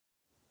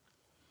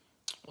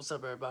What's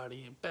up,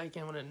 everybody? Back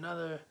in with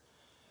another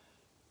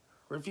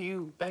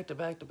review, back to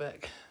back to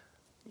back,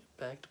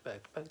 back to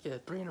back to back. Yeah,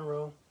 three in a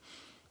row.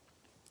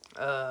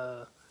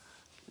 Uh,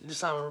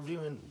 this time I'm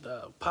reviewing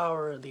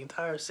Power, the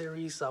entire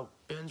series. I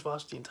binge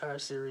watched the entire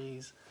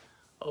series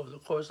over the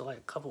course of like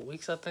a couple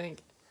weeks, I think,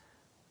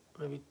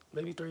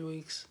 maybe 3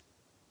 weeks.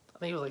 I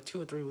think it was like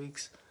 2 or 3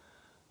 weeks.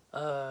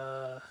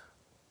 Uh,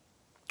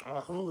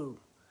 on Hulu,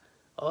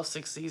 all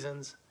 6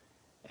 seasons,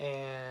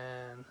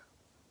 and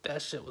that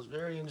shit was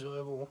very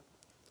enjoyable.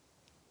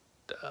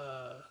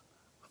 My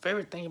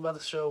favorite thing about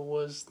the show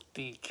was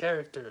the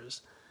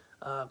characters,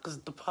 because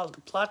the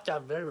plot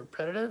got very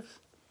repetitive.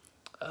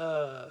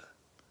 Uh,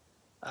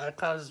 I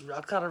kind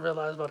of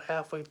realized about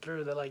halfway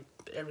through that like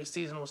every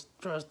season was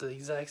pretty much the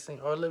exact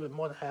same, or a little bit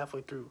more than halfway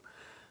through,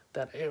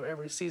 that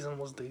every season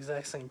was the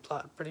exact same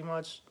plot pretty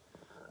much.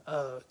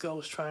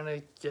 Ghost trying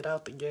to get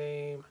out the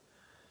game,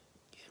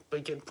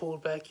 but getting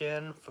pulled back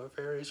in for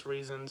various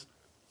reasons,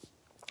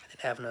 and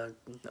having to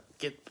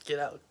get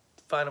out,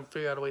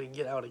 figure out a way to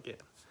get out again.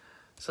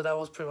 So that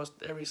was pretty much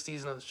every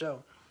season of the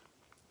show.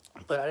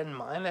 But I didn't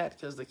mind that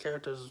because the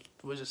characters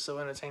were just so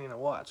entertaining to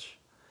watch.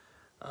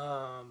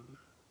 I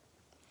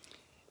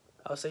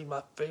would say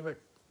my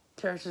favorite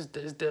characters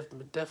is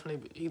definitely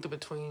either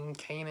between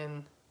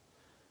Kanan,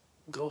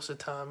 Ghost of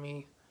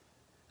Tommy.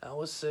 I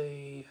would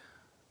say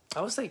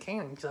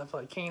Kanan because I feel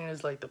like Kanan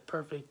is like the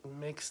perfect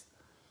mix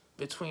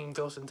between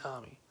Ghost and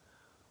Tommy,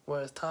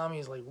 whereas Tommy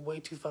is like way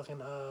too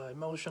fucking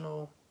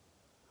emotional,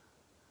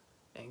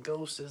 and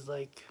Ghost is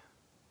like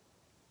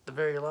the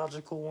very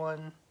logical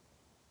one.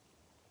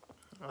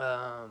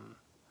 Kanan,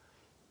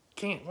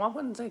 well, I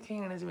wouldn't say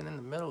Kanan is even in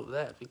the middle of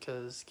that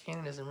because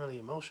Kanan isn't really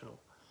emotional.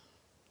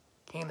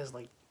 Kanan is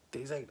like the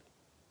exact.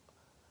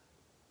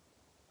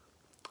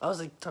 I was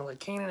like, talking like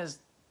Kanan is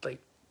like.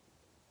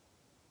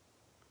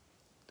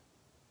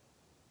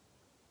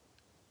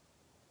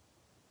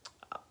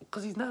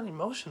 Because he's not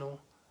emotional,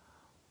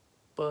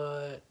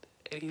 but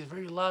he's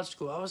very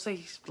logical. I would say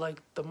he's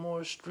like the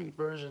more street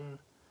version.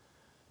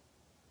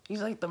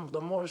 He's like the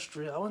more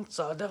street. I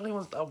definitely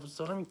want.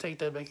 So let me take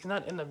that back. He's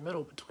not in the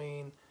middle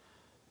between,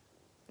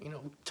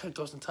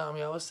 Ghost and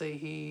Tommy. I would say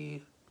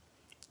he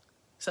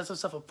sets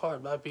himself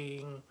apart by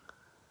being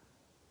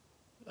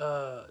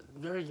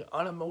very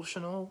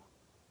unemotional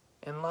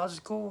and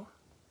logical.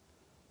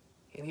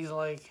 And he's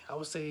like, I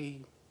would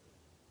say,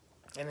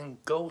 and then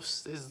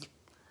Ghost is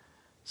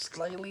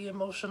slightly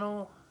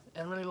emotional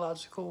and really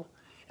logical.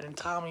 And then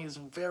Tommy is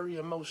very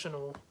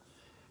emotional,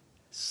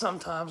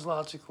 sometimes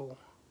logical.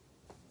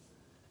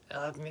 And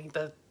I think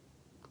that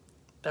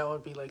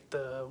would be like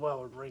what I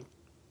would rank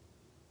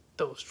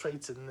those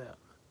traits in them.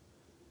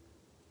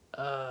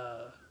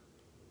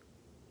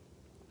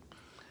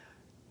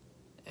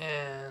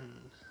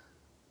 And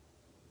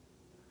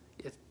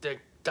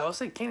I would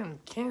say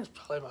Kanan's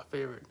probably my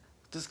favorite,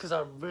 just because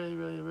I really,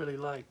 really, really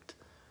liked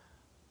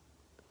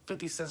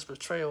 50 Cent's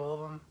portrayal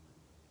of him,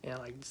 and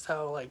like just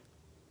how like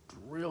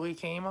real he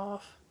came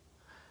off.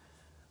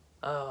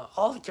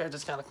 All the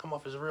characters kind of come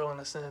off as real in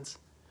a sense.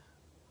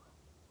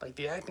 Like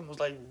the acting was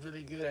like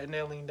really good at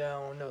nailing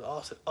down the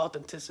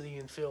authenticity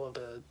and feel of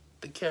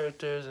the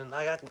characters, and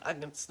I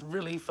can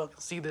really fucking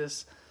see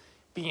this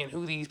being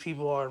who these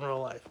people are in real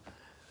life.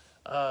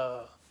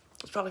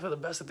 It's probably for the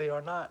best that they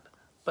are not,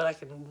 but I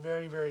can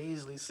very, very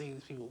easily see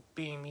these people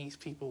being these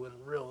people in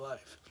real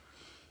life.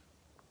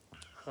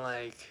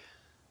 Like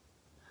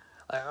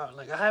I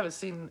haven't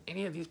seen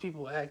any of these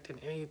people act in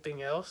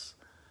anything else,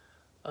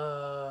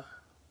 as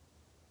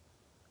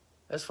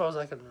far as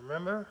I can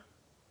remember.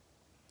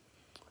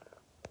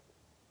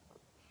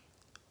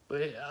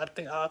 But I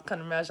think I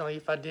can imagine like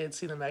if I did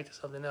see them act in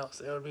something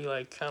else, it would be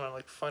like kind of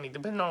like funny,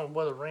 depending on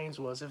what the range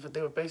was. If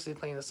they were basically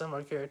playing a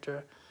similar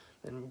character,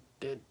 then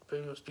it'd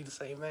pretty much be the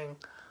same thing.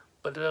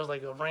 But there was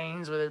like a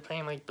range where they're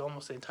playing like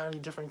almost an entirely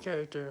different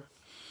character.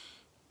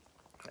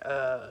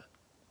 Yeah,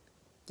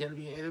 it'd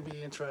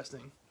be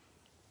interesting,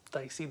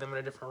 like see them in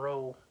a different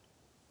role.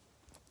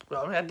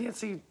 Well, I mean, I did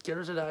see Get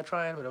Rich or Die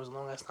Trying, but it was a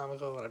long ass time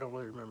ago, and I don't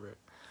really remember it,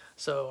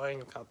 so I ain't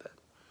gonna count that.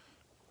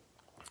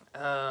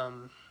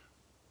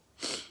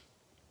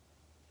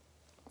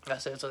 I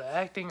said so. The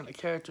acting and the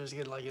characters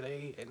get like an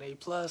A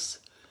plus.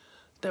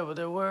 There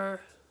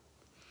were.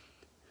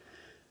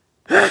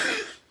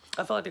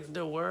 I felt like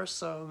there were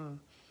some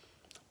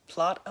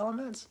plot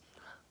elements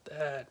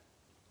that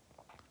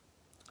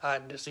I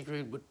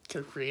disagreed with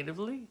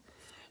creatively,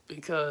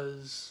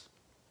 because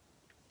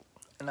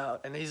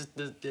this is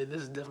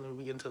definitely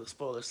we get into the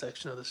spoiler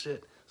section of the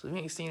shit. So if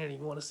you ain't seen it and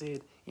you want to see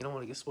it, you don't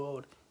want to get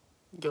spoiled,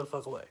 go the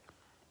fuck away.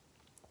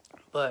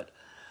 But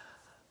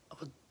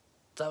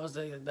that was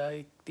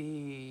like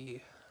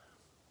the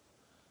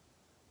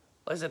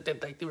like I said,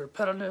 like the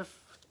repetitive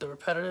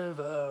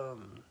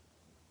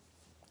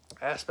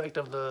aspect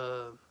of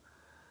the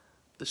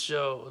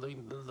show,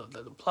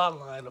 the plot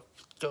line of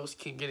Ghost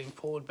keep getting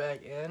pulled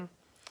back in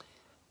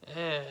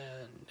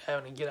and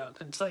having to get out.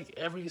 It's like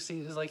every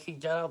season, it's like he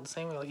got out the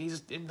same way. Like he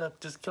just ended up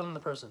just killing the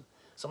person.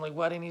 So I'm like,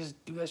 why didn't he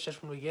just do that shit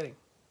from the beginning?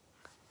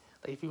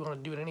 like if you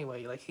want to do it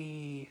anyway, like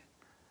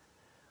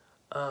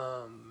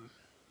um,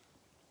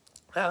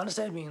 I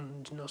understand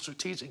being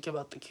strategic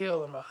about the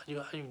kill and how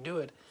you do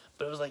it,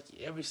 but it was like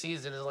every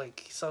season is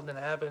like something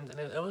happened, and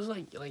it was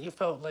like it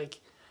felt like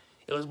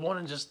it was more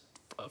than just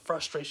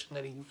frustration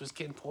that he was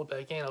getting pulled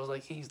back in. I was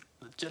like, he's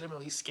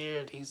legitimately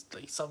scared. He's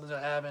like something's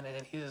gonna happen,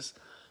 and he just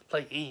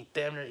like he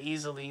damn near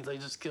easily like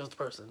just kills the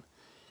person.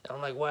 And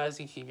I'm like, why does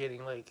he keep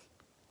getting like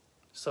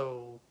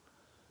so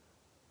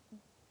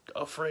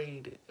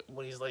afraid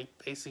when he's like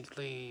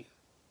basically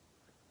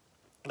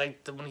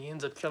like when he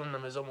ends up killing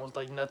them is almost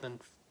like nothing,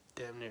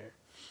 damn near.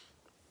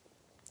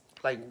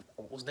 Like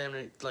was damn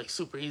near like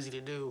super easy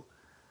to do.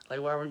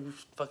 Like why were you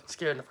fucking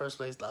scared in the first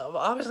place?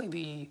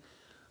 Obviously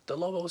the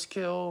Lobos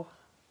kill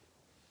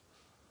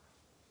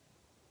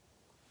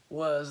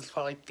was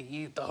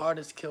probably the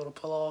hardest kill to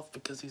pull off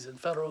because he's in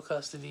federal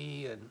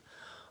custody and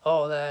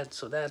all that.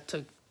 So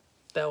that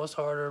was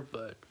harder.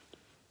 But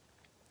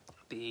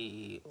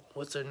the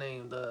what's her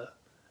name, the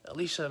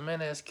Alicia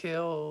Jimenez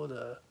kill,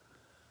 the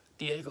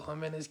Diego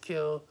Jimenez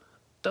kill,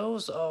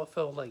 those all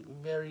felt like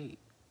very.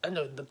 I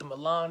know the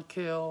Milan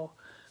kill,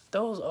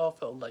 those all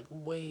felt like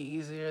way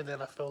easier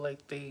than I felt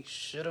like they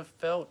should have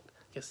felt,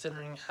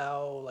 considering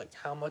how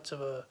much of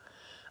a,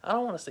 I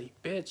don't want to say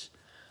bitch,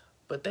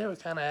 but they were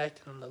kind of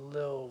acting a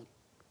little,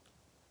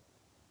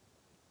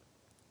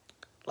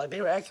 like they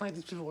were acting like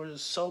these people were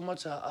just so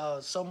much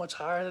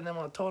higher than them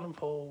on a totem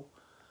pole,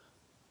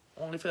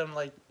 only for them to,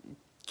 like,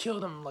 kill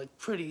them like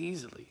pretty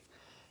easily,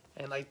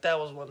 and like that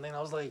was one thing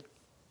I was like,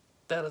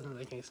 that doesn't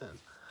make any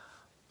sense,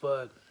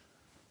 but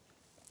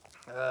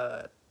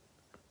I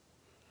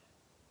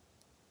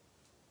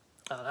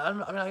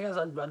mean I guess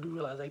I do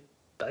realize like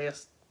I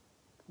guess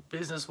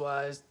business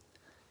wise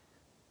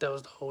that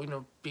was the whole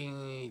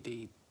being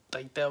the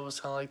like that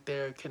was kind of like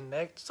their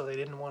connect, so they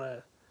didn't want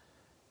to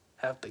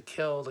have to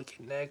kill the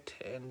connect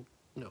and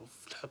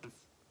have to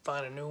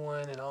find a new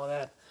one and all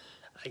that.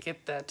 I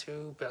get that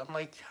too, but I'm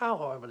like, how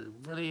hard would it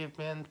really have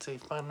been to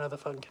find another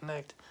fucking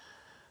connect?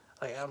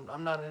 Like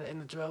I'm not in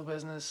the drug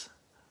business,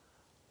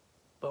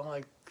 but I'm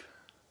like,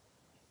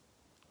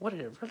 would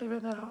it have really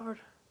been that hard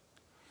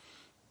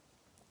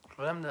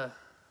for them to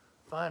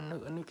find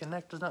a new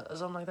connect or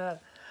something like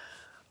that?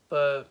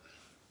 But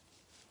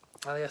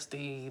I guess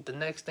the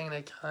next thing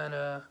that kind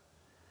of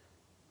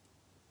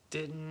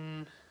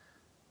didn't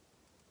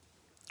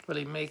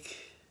really make,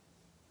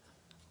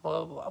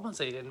 well, I wouldn't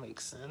say it didn't make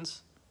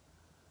sense,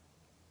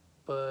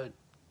 but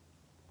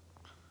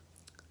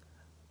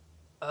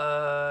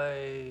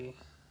I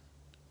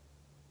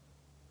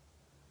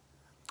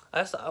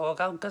guess I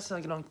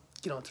can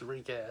get on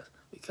Tariq ass,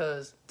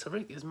 because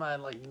Tariq is my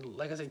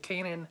like I said,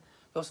 Kanan,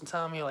 Ghost and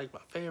Tommy are like my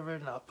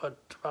favorite, and I'll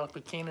probably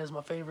put Kanan as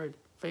my favorite,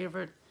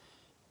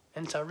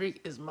 and Tariq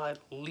is my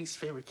least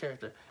favorite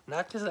character.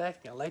 Not because of the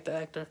acting, I like the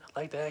actor,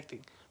 I like the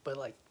acting, but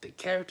like the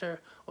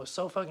character was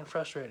so fucking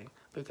frustrating,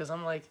 because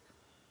I'm like,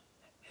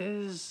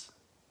 his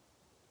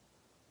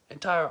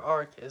entire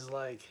arc is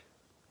like,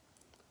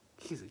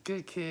 he's a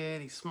good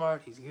kid, he's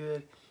smart, he's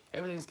good,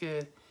 everything's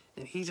good,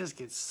 and he just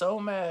gets so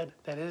mad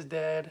that his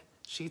dad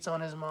cheats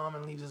on his mom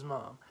and leaves his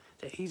mom,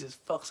 that he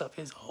just fucks up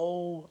his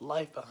whole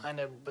life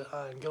behind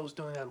Ghost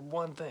doing that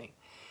one thing.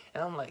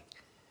 And I'm like,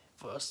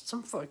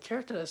 for a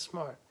character that's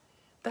smart,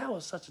 that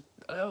was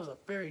a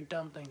very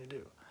dumb thing to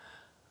do.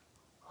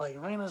 Like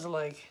Raina's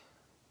like,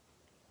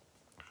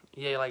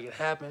 yeah, like it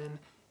happened,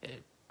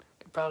 it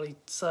probably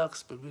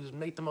sucks, but we just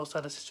make the most out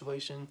of the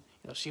situation.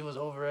 She was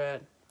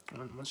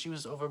when she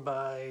was over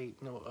by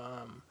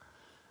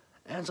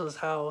Angela's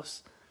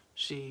house,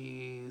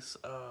 she's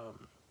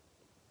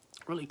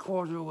really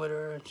cordial with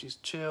her and she's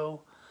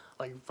chill.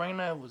 Like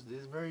Raina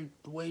is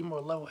way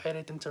more level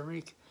headed than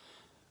Tariq.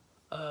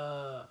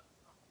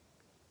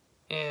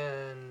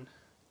 And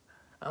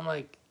I'm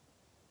like,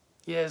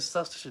 yeah, it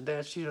sucks that your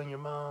dad cheated on your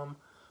mom,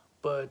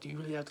 but do you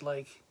really have to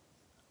like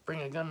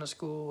bring a gun to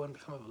school and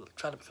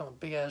try to become a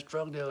big ass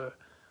drug dealer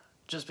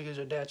just because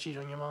your dad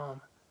cheated on your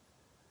mom?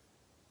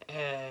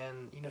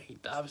 And he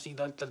obviously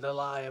liked the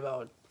lie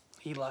about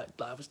he lied.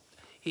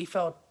 He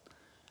felt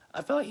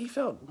I felt like he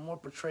felt more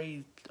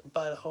betrayed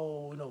by the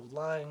whole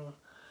lying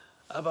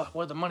about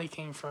where the money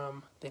came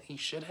from than he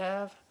should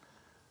have.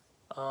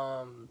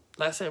 Like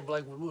I said,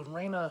 like with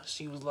Raina,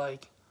 she was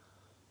like,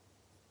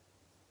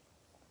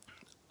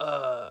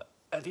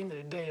 at the end of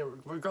the day,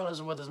 regardless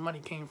of where this money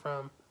came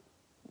from,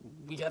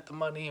 we got the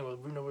money, and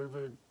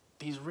we're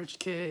these rich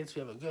kids. We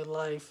have a good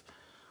life.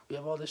 We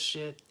have all this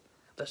shit.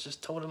 Let's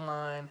just toe the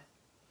line,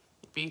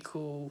 be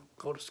cool,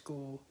 go to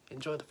school,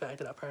 enjoy the fact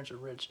that our parents are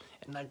rich,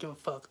 and not give a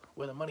fuck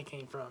where the money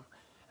came from.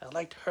 And I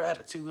liked her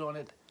attitude on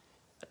it.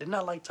 I did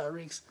not like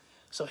Tariq's.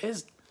 So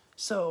his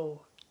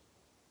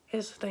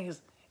thing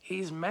is,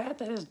 he's mad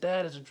that his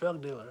dad is a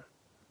drug dealer,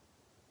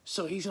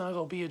 so he's gonna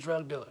go be a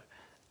drug dealer.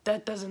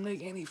 That doesn't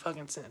make any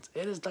fucking sense.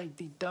 It is like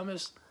the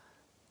dumbest.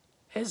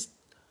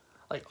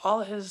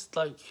 All his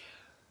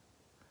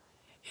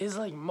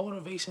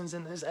motivations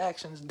and his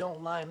actions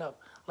don't line up.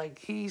 Like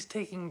he's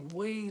taking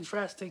way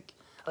drastic.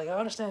 Like I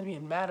understand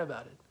being mad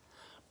about it,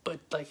 but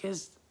like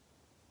his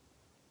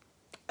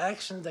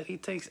actions that he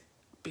takes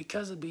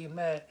because of being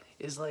mad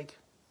is like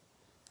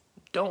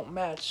don't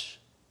match.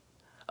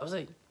 I was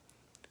like,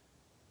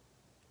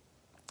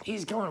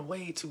 he's going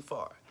way too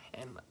far,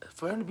 and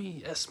for him to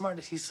be as smart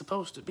as he's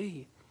supposed to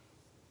be,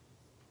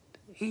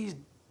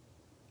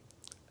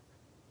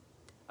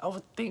 I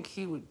would think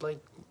he would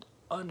like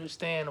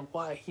understand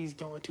why he's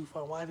going too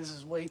far, why this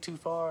is way too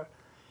far,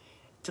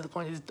 to the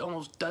point it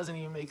almost doesn't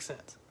even make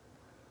sense.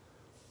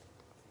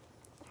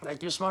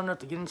 Like, you're smart enough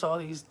to get into all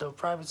the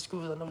private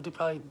schools. I know they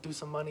probably do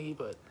some money,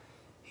 but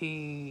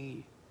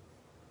he,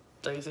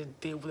 like I said,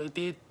 they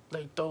did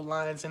like throw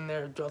lines in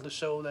there throughout the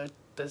show that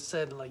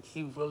said like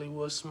he really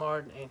was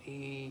smart, and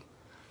he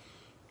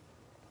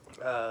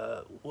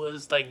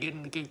was like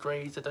getting good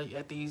grades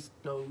at these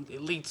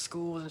elite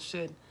schools and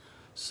shit.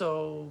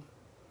 So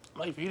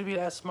like, for you to be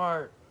that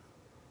smart,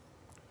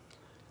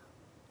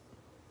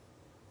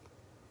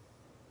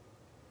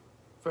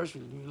 first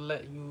you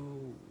let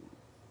you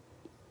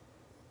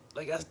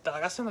like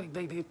I seem like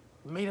they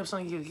made up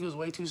something. He was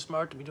way too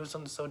smart to be doing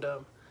something so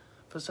dumb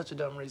for such a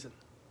dumb reason.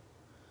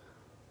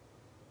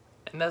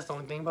 And that's the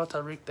only thing about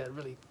Tariq that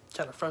really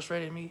kind of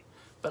frustrated me.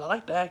 But I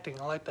like the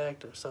acting. I like the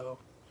actor. So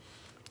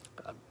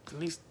at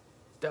least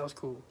that was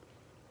cool.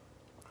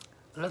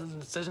 Another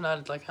decision I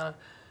like, kind of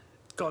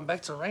going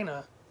back to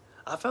Raina,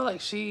 I felt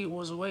like she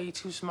was way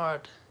too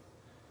smart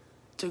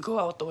to go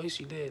out the way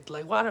she did.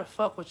 Like, why the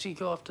fuck would she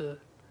go up to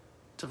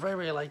Ray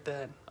Ray like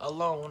that,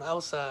 alone,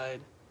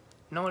 outside,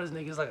 knowing this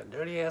nigga's like a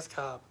dirty ass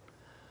cop?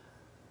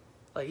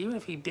 Like, even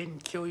if he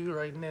didn't kill you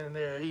right then and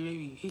there,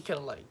 he could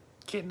have like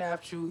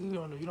kidnapped you.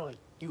 Like,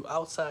 you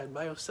outside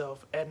by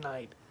yourself at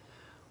night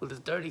with this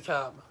dirty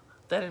cop.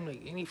 That didn't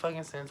make any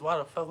fucking sense. Why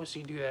the fuck would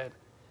she do that?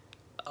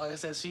 Like I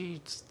said,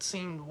 she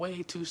seemed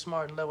way too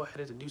smart and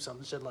level-headed to do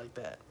something shit like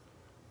that.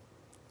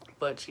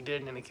 But she did,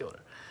 and then they killed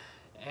her.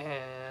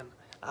 And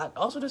I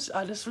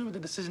disagree with the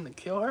decision to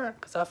kill her,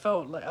 because I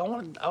felt like I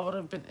would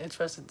have been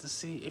interested to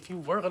see if you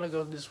were gonna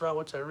go this route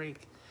with Tariq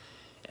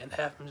and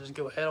have him just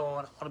go head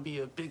on. I want to be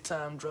a big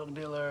time drug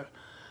dealer.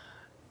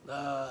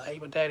 I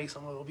hate my daddy, so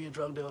I'm gonna be a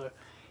drug dealer.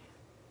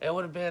 It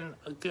would have been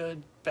a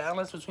good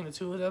balance between the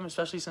two of them,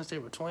 especially since they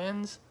were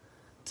twins,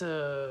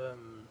 to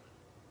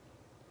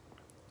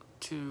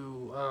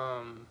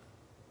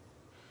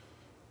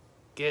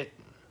get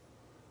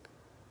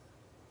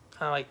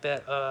kind of like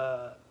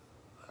that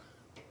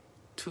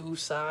two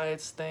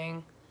sides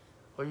thing,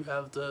 where you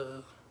have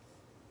the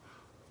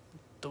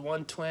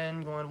one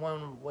twin going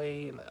one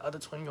way and the other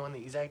twin going the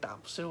exact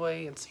opposite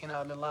way, and seeing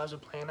how their lives are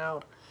playing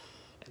out,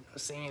 and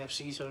seeing if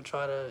she's gonna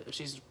if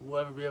she's will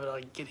ever be able to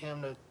like get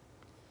him to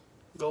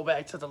go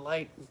back to the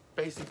light,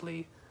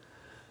 basically.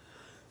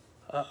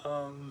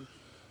 And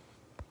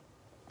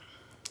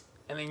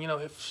then,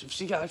 if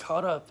she got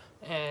caught up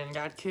and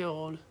got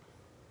killed,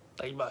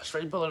 like by a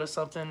straight bullet or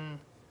something,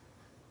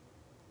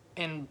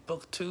 in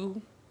book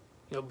 2,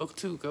 book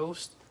 2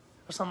 Ghost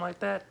or something like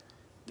that,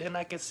 then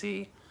I could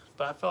see.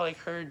 But I felt like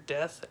her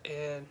death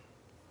in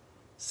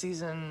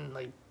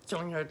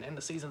killing her at the end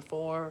of season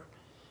 4,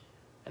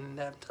 and then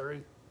having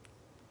Tariq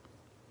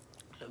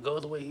go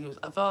the way he was,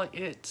 I felt like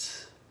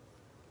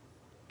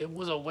it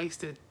was a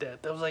wasted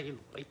death. That was like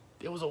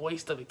it was a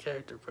waste of a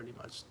character, pretty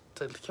much,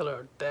 to kill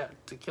her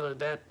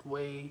that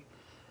way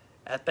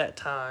at that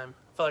time.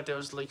 I felt like there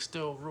was like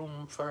still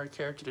room for her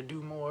character to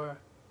do more,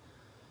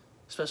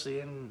 especially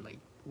in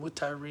with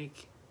Tariq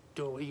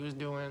doing what he was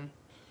doing.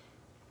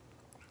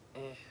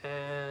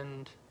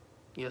 And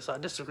yeah, so I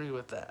disagree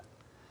with that.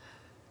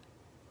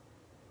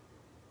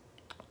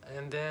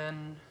 And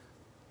then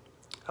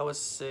I would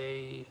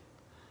say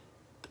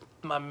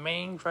my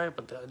main gripe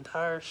with the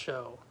entire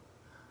show,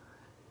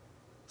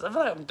 I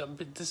feel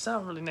like this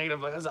sounds really negative.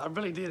 Like, I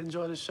really did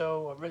enjoy the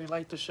show. I really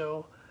liked the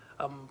show.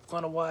 I'm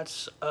gonna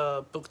watch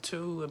book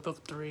 2 and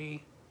book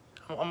 3.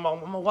 I'm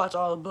gonna watch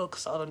all the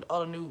books, all the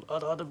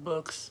other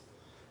books,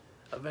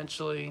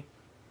 eventually.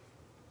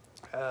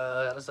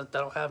 I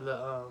don't have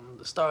the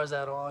Stars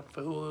add-on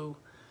for Hulu.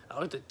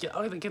 I'll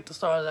either get the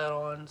Stars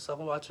add-on, so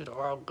I'll watch it,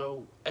 or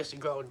I'll actually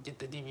go out and get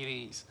the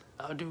DVDs.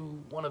 I'll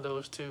do one of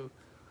those two.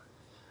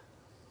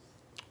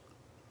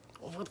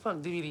 What the fuck,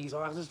 DVDs?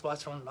 Or I'll just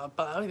watch it on.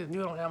 I'll either do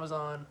it on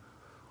Amazon,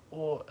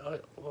 or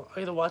I'll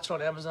either watch it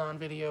on Amazon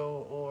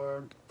Video,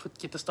 or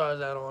get the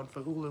Stars add-on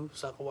for Hulu,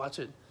 so I can watch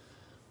it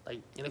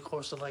in the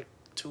course of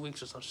 2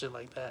 weeks or some shit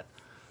like that.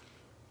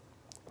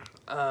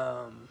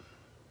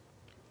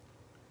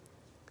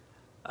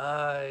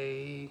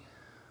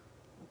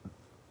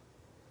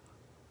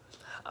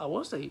 I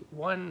will say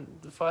one,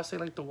 before I say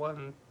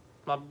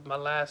my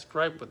last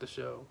gripe with the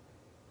show.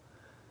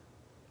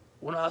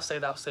 When I'll save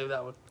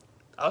that one.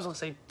 I was gonna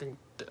say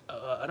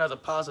another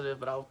positive,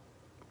 but I'll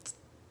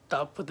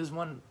put this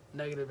one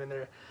negative in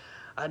there.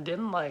 I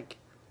didn't like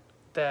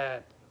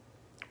that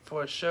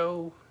for a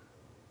show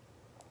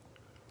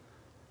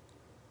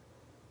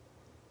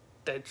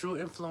that drew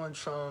influence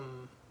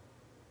from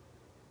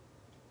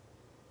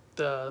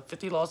the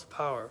 50 Laws of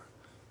Power,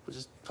 which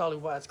is probably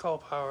why it's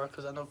called Power,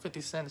 because I know 50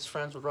 Cent is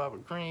friends with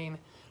Robert Greene,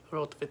 who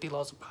wrote the 50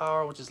 Laws of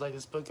Power, which is like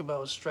this book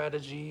about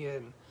strategy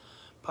and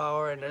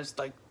power. And there's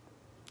like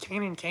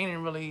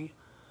Kanan really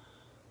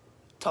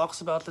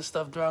talks about this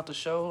stuff throughout the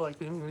show. Like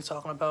when he's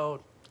talking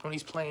about when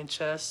he's playing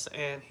chess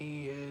and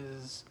he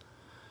is.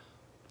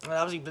 And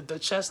obviously, the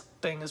chess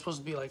thing is supposed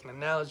to be like an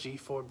analogy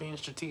for being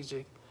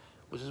strategic,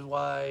 which is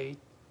why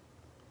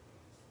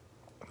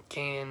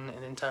Kanan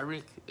and then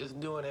Tariq is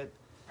doing it.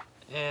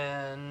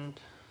 And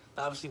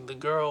obviously, the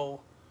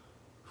girl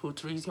who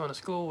Tariq's going to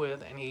school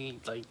with, and he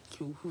like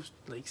who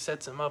like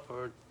sets him up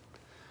or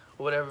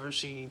whatever,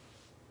 she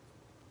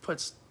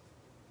puts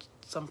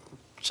some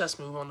chess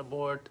move on the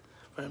board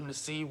for him to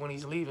see when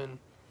he's leaving.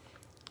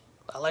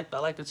 I like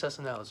the chess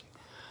analogy,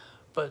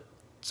 but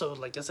so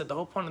like I said, the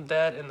whole point of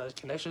that and the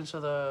connection to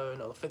the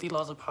the 50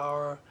 Laws of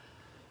Power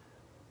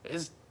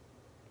is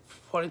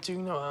pointing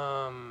to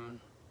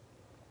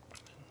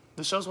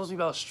the show's supposed to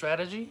be about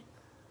strategy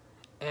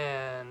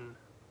and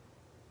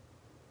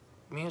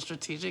being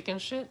strategic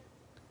and shit,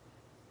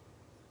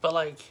 but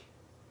like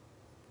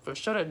for a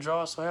show that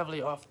draws so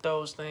heavily off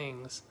those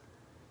things,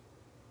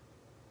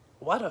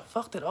 why the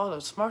fuck did all the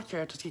smart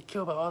characters get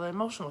killed by all the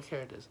emotional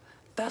characters?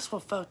 That's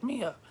what fucked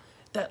me up.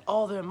 That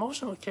all the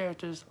emotional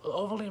characters,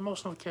 overly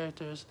emotional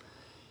characters,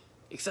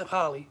 except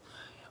Holly,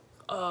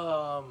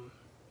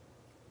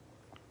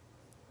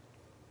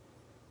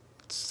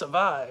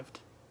 survived,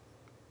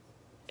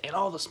 and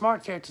all the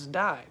smart characters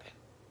died.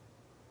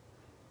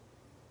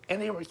 And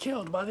they were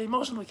killed by the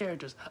emotional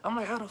characters. I'm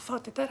like, how the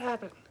fuck did that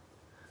happen?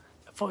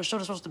 For a show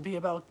that's supposed to be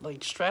about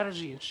like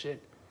strategy and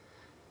shit,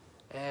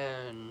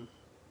 and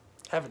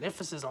have an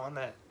emphasis on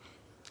that.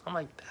 I'm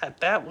like,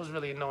 that was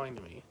really annoying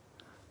to me.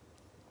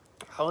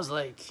 I was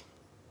like,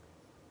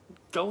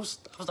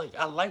 Ghost, I was like,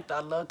 I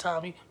love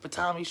Tommy, but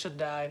Tommy should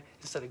die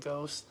instead of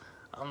Ghost.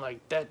 I'm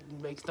like, that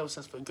makes no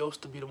sense for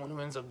Ghost to be the one who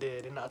ends up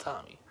dead and not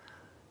Tommy.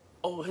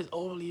 Oh, his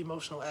overly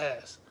emotional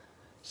ass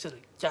should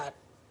have got.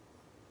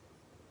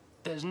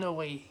 There's no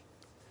way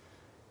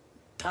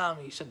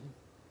Tommy should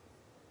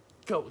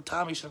go.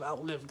 Tommy should have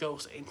outlived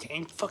Ghost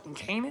and fucking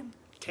Kanan?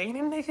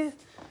 Kanan, nigga?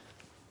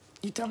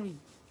 You tell me,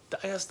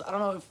 I don't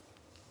know if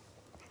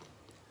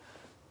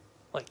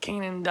like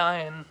Kanan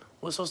dying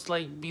was supposed to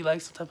like be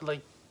like some type of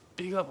like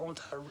big up on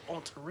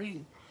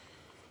Tariq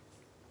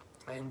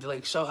and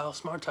like show how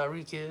smart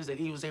Tariq is, that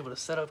he was able to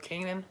set up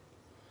Kanan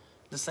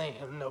the same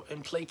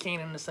and play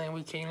Kanan the same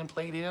way Kanan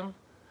played him.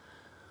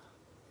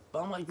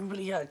 But I'm like, you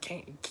really got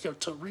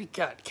Tariq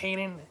got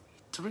Kanan.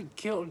 Tariq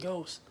killed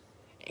Ghost,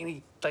 and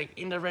he like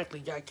indirectly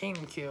got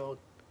Kanan killed.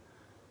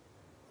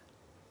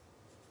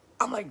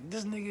 I'm like,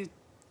 this nigga,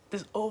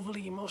 this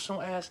overly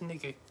emotional ass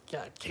nigga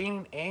got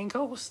Kanan and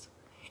Ghost,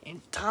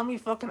 and Tommy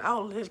fucking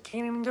outlived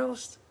Kanan and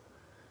Ghost.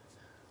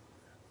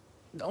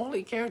 The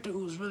only character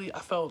who was really, I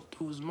felt,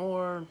 who was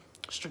more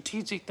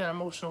strategic than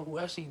emotional, who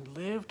actually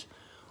lived,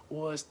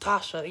 was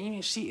Tasha.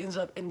 Even she ends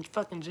up in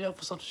fucking jail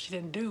for something she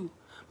didn't do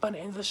by the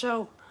end of the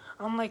show.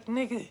 I'm like,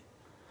 nigga,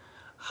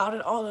 how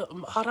did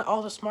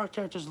all the smart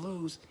characters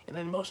lose and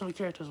the emotional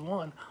characters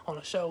won on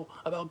a show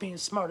about being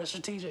smart and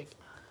strategic?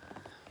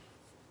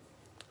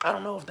 I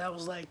don't know if that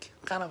was like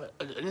kind of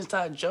an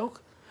inside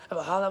joke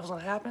about how that was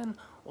gonna happen,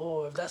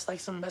 or if that's like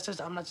some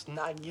message I'm just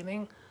not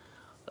getting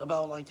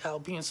about like how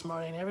being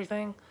smart ain't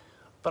everything.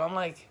 But I'm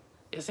like,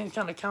 it seems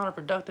kind of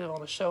counterproductive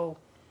on a show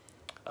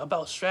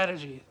about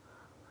strategy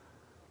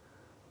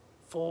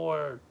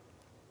for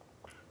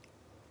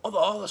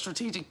all the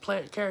strategic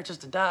characters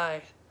to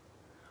die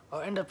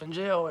or end up in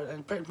jail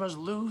and pretty much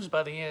lose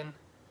by the end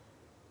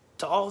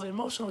to all the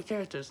emotional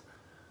characters.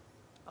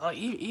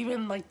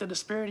 Even like the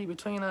disparity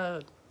between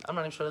I'm not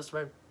even sure that's the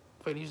right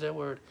way to use that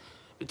word,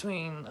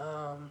 between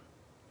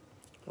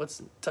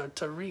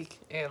Tariq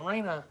and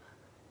Raina.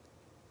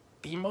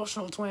 The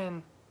emotional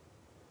twin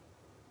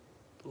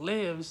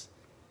lives,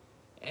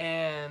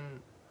 and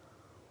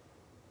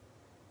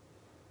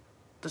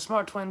the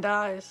smart twin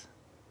dies.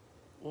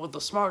 Well,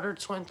 the smarter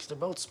twin, because they're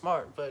both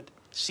smart, but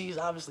she's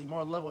obviously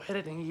more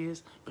level-headed than he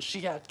is, but she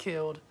got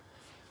killed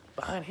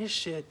behind his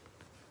shit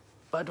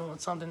by doing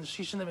something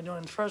she shouldn't have been doing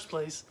in the first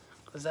place,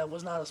 because that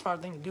was not a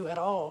smart thing to do at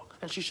all,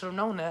 and she should have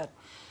known that.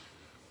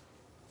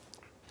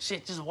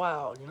 Shit just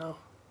wild, you know?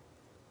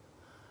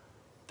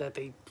 That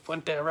they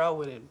went that route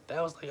with it.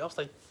 I was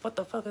like, what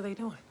the fuck are they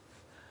doing?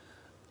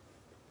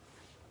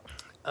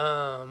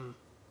 I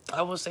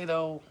will say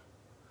though,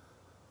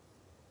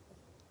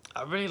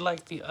 I really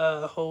like the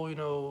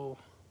whole,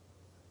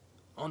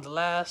 on the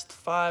last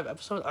 5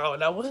 episodes.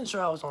 And I wasn't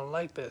sure I was gonna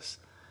like this.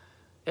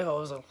 If I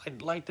was gonna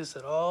like this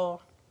at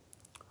all.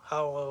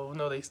 How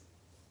they,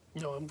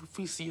 if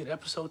we see in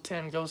episode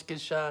 10, Ghost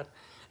gets shot,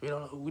 we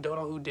don't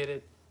know who did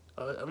it.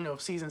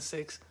 Season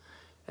 6,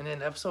 and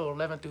then episode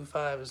 11 through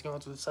 5 is going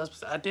through the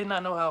suspects. I did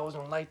not know how I was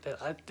gonna like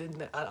that.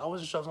 I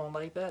wasn't sure I was gonna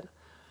like that.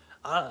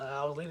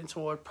 I was leaning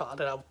toward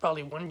that I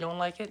probably wasn't gonna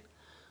like it,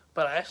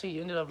 but I actually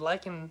ended up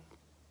liking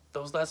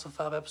those last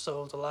 5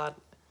 episodes a lot.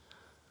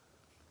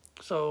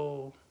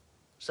 So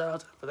shout out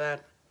to them for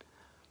that.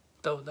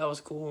 That was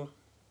cool.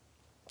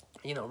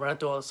 Running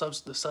through all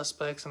the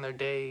suspects and their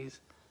days.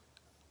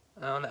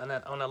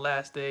 on the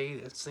last day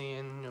and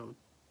seeing, you know,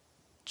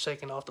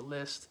 checking off the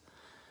list.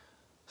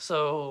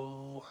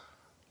 So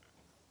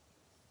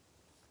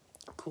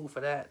cool for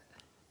that.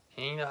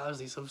 And you know,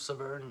 obviously some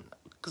subverting,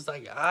 cause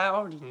like I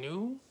already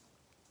knew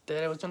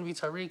that it was gonna be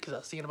Tyreek, cause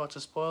I seen a bunch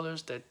of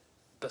spoilers. That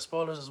the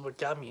spoilers is what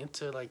got me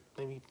into like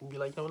maybe be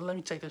like, you know, let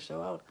me check this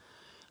show out.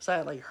 So I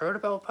had like heard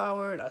about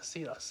Power, and I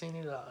seen it.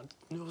 I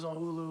knew it was on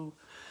Hulu,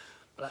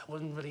 but I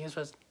wasn't really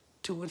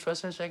too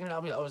interested in checking it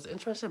out. I mean, I was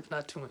interested,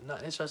 but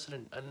not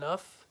interested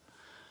enough.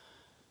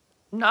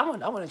 No, I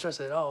wasn't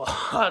interested at all.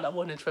 I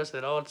wasn't interested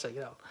at all to check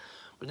it out.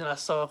 But then I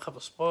saw a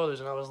couple spoilers,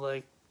 and I was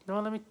like, you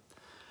know, let me.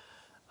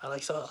 I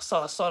like saw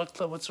the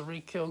clip with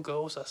Tariq kill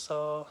Ghost.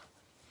 Uh,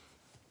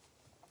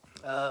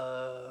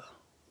 I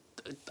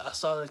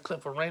saw the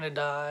clip of Raina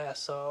die. I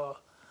saw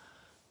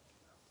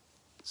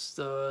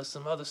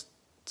some other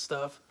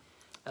stuff,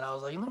 and I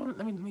was like, you know what,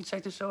 let me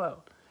check this show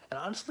out. And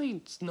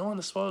honestly, knowing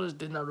the spoilers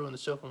did not ruin the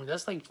show for me.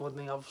 That's like one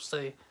thing I would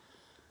say.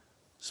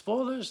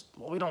 Spoilers,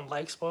 well, we don't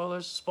like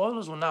spoilers.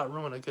 Spoilers will not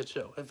ruin a good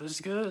show. If it's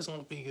good, it's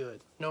gonna be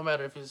good. No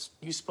matter if it's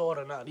you spoiled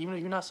or not. Even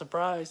if you're not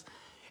surprised,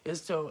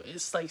 it's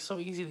like so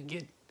easy to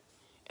get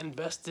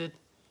invested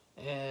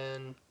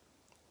and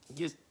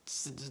get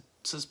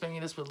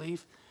suspending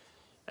disbelief.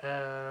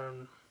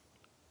 And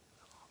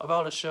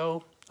about a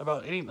show,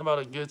 about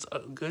a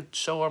good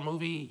show or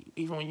movie,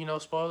 even when you know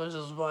spoilers,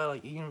 is why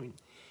like even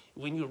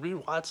when you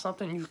rewatch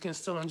something, you can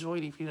still enjoy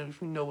it if you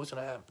know what's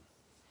gonna happen.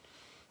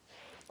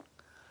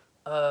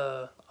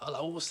 I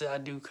will say I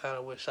do kind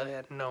of wish I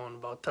had known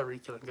about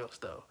Tyreek killing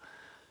Ghost though.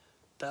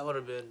 That would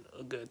have been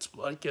a good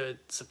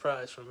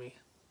surprise for me.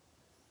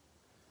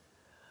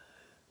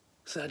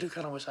 So I do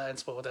kind of wish I hadn't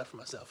spoiled that for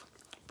myself.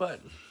 But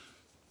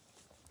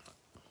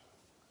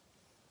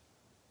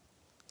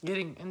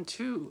getting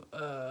into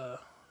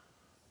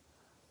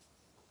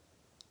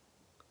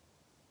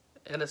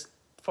and as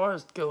far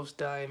as Ghost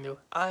dying, though,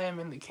 I am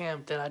in the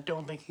camp that I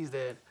don't think he's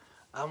dead.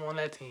 I'm on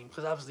that team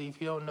because obviously,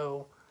 if you don't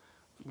know,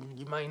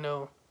 you might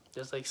know.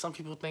 There's like some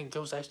people think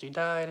Ghost actually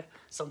died.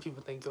 Some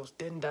people think Ghost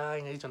didn't die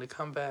and he's gonna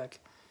come back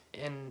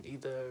in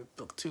either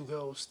book 2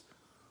 Ghost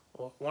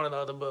or one of the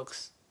other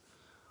books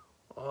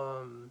at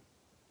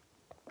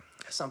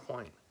some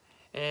point.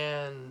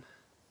 And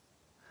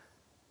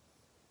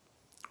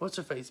what's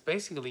her face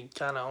basically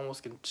kind of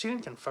almost she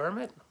didn't confirm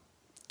it.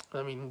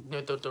 I mean,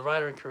 you know, the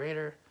writer and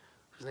creator,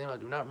 whose name I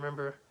do not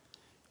remember,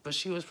 but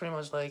she was pretty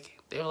much like,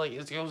 they were like,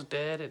 is Ghost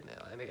dead? And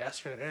they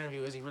asked her in an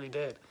interview, is he really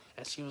dead?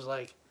 And she was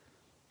like,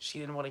 she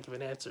didn't want to give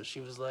an answer. She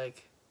was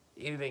like,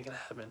 anything can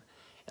happen.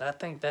 And I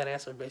think that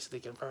answer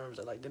basically confirms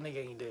that, like, the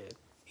nigga ain't dead.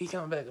 He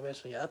coming back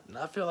eventually.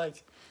 I feel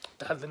like,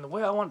 the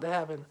way I want it to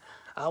happen,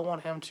 I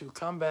want him to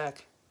come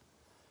back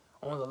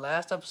on the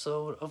last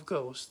episode of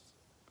Ghost,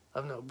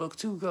 book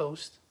 2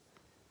 Ghost,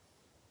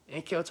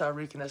 and kill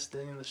Tyreek, and that's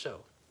the end of the show.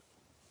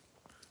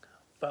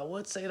 But I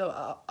would say, though,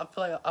 I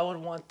feel like I would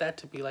want that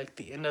to be, like,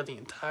 the end of the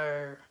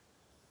entire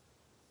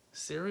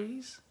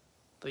series,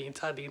 the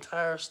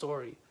entire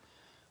story.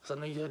 Because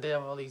I know they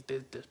have all these,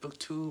 there's book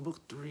 2,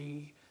 book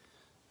 3.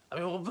 I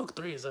mean, well, book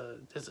 3 is a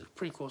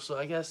prequel, so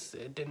I guess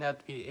it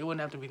wouldn't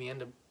have to be the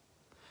end of.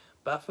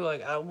 But I feel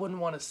like I wouldn't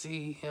want to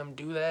see him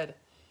do that,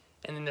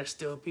 and then there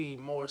still be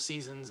more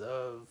seasons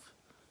of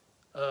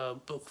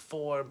book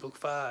 4 and book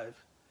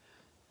 5.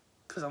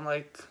 Because I'm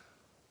like,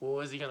 well,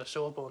 is he going to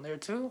show up on there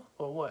too,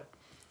 or what?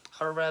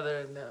 I'd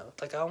rather,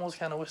 like, I almost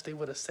kind of wish they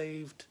would have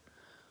saved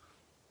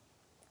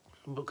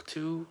book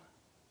 2,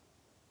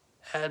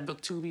 had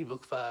book 2 be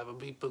book 5 or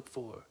be book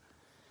 4.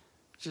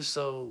 Just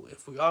so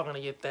if we are going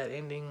to get that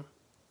ending,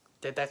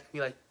 that could be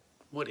like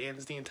what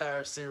ends the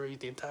entire series,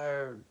 the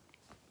entire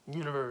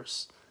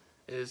universe,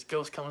 is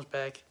Ghost comes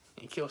back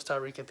and kills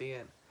Tyreek at the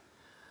end.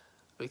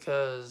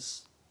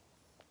 Because,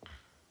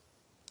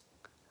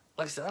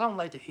 like I said, I don't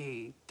like that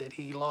he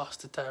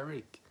lost to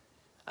Tyreek.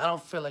 I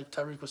don't feel like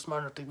Tyreek was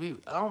smart enough to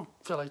beat. I don't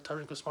feel like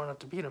Tyreek was smart enough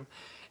to beat him.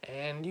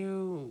 And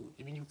you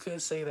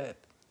could say that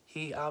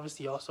he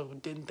obviously also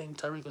didn't think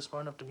Tyreek was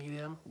smart enough to beat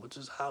him, which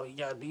is how he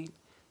got beat.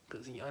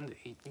 Because he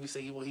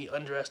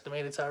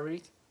underestimated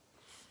Tyreek.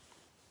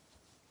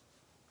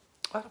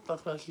 Why the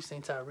fuck do I keep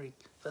saying Tyreek?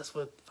 That's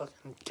what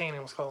fucking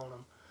Kanan was calling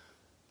him.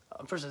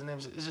 I'm pretty sure his name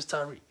is just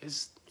Tyreek.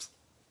 It's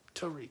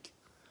Tariq.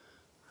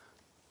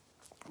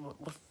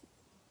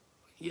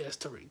 Yeah, it's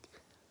Tariq.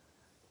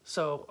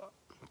 So,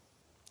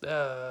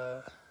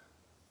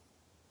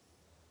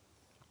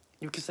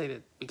 you could say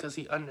that because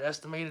he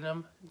underestimated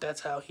him,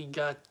 that's how he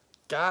got.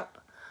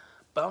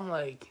 But I'm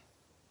like,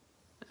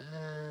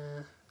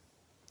 I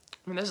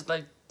mean, there's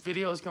like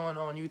videos going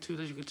on YouTube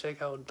that you can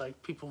check out,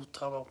 like people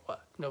talk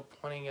about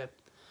pointing at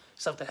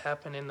stuff that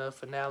happened in the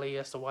finale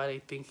as to why they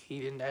think he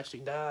didn't actually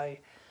die.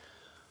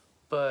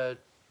 But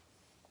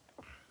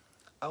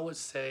I would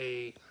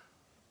say,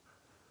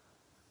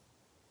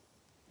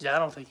 yeah, I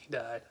don't think he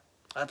died.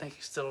 I think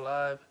he's still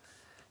alive,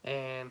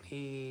 and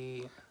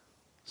he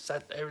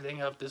set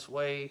everything up this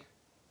way.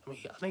 I mean,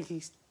 I think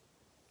he's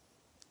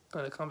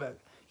gonna come back.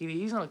 Either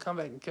he's gonna come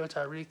back and kill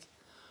Tariq,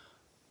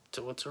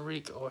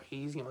 or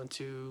he's going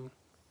to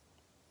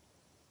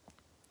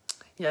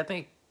yeah, I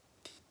think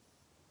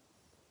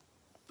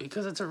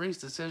because it's Tariq's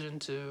decision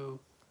to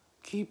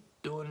keep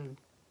doing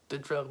the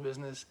drug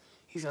business,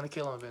 he's gonna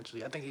kill him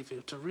eventually. I think if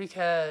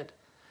Tariq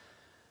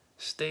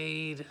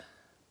stayed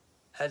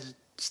had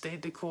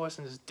stayed the course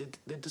and just did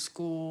the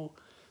school,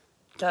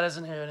 got his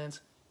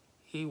inheritance,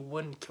 he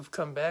wouldn't have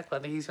come back. But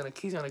I think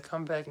he's gonna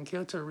come back and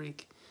kill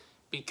Tariq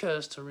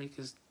because Tariq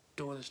is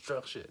doing this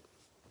drug shit.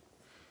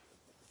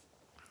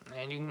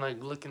 And you can like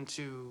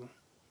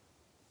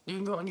you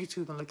can go on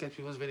YouTube and look at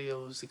people's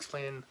videos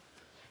explaining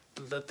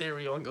the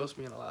theory on ghosts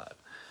being alive.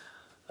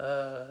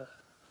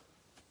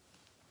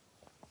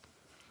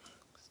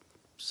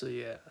 So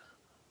yeah,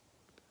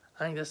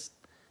 I think that's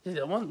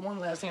one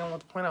last thing I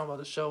want to point out about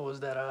the show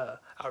was that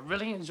I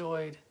really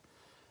enjoyed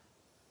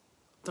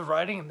the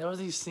writing. And there was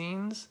these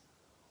scenes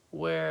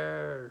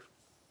where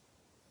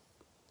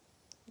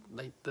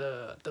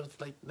there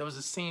was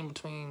a scene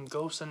between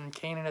Ghost and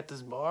Kanan at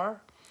this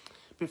bar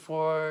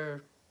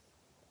before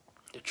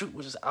the truth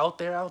was just out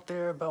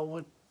there about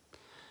what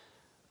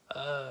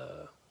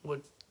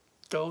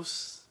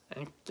Ghost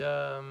and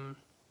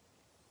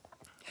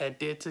had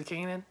did to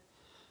Kanan.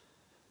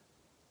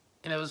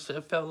 And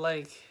it felt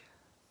like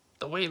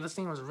the way the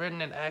scene was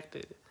written and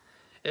acted,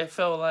 it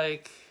felt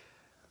like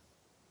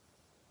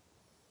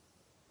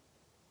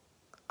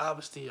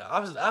obviously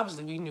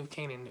we knew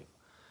Kanan knew,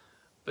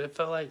 but it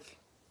felt like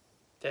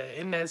that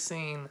in that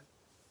scene,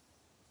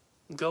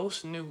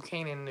 Ghost knew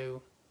Kanan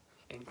knew,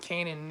 and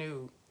Kanan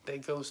knew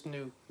that Ghost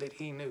knew that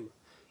he knew,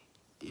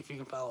 if you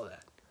can follow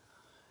that.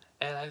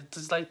 And I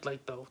just like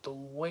the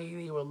way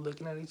they were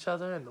looking at each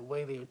other and the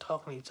way they were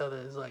talking to each other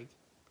is like,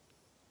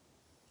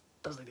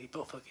 that's like they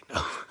both fucking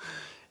know.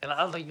 And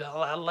I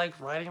like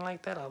writing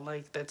like that. I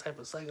like that type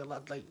of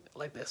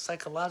like that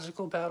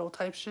psychological battle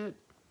type shit.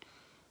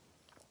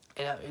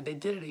 And they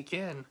did it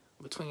again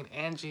between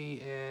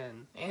Angie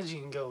and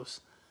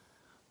Ghost.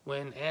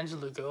 When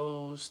Angela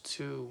goes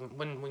to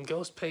when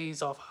Ghost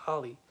pays off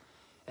Holly,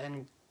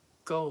 and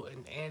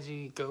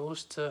Angie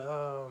goes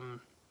to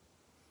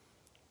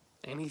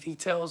and he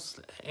tells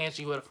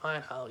Angie where to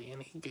find Holly,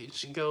 and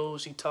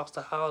she talks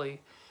to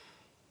Holly,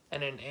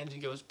 and then Angie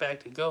goes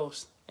back to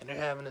Ghost, and they're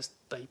having this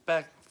like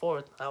back and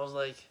forth. I was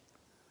like,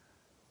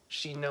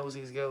 she knows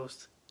he's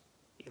Ghost,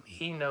 and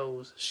she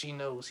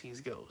knows he's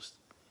Ghost,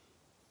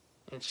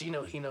 and he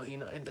know,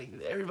 and like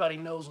everybody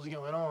knows what's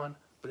going on,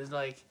 but it's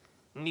like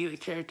neither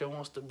character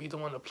wants to be the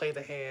one to play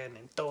the hand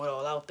and throw it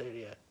all out there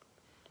yet.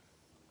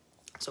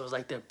 So it's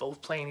like they're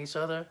both playing each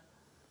other,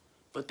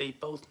 but they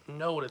both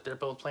know that they're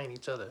both playing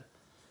each other,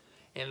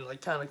 and it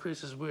like kind of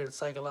creates this weird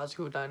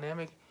psychological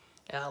dynamic.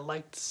 And I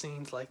liked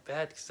scenes like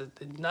that because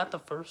it's not the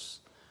first.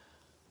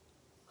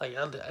 Like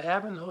it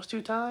happened those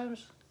 2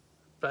 times,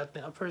 but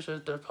I'm pretty sure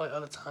there are probably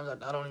other times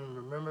I don't even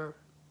remember.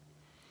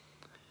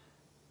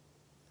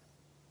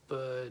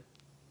 But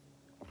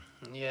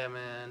yeah,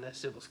 man, that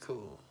shit was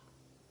cool.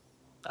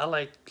 I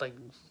like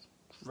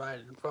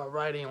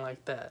writing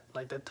like that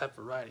type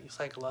of writing,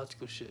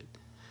 psychological shit.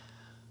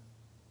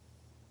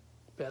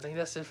 But I think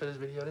that's it for this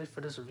video. That's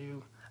for this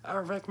review. I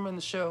would recommend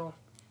the show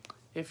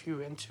if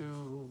you're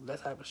into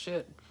that type of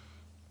shit.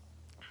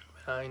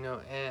 You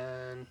know,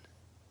 and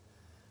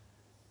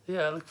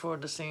yeah, I look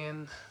forward to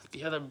seeing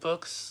the other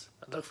books.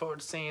 I look forward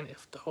to seeing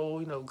if the whole,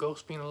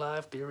 Ghost being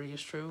alive theory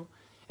is true,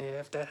 and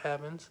if that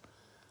happens.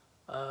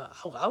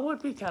 I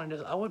would be kind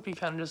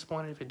of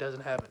disappointed if it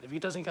doesn't happen. If he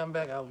doesn't come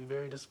back, I'll be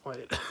very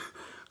disappointed,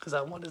 because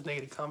I want this nigga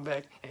to come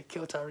back and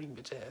kill Tariq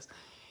bitch ass.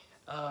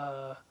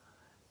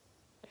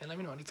 And let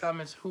me know in the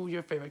comments who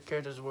your favorite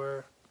characters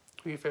were,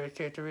 who your favorite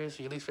character is,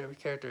 who your least favorite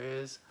character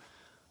is.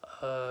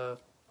 I'll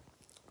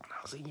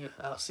see you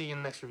in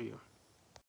the next review.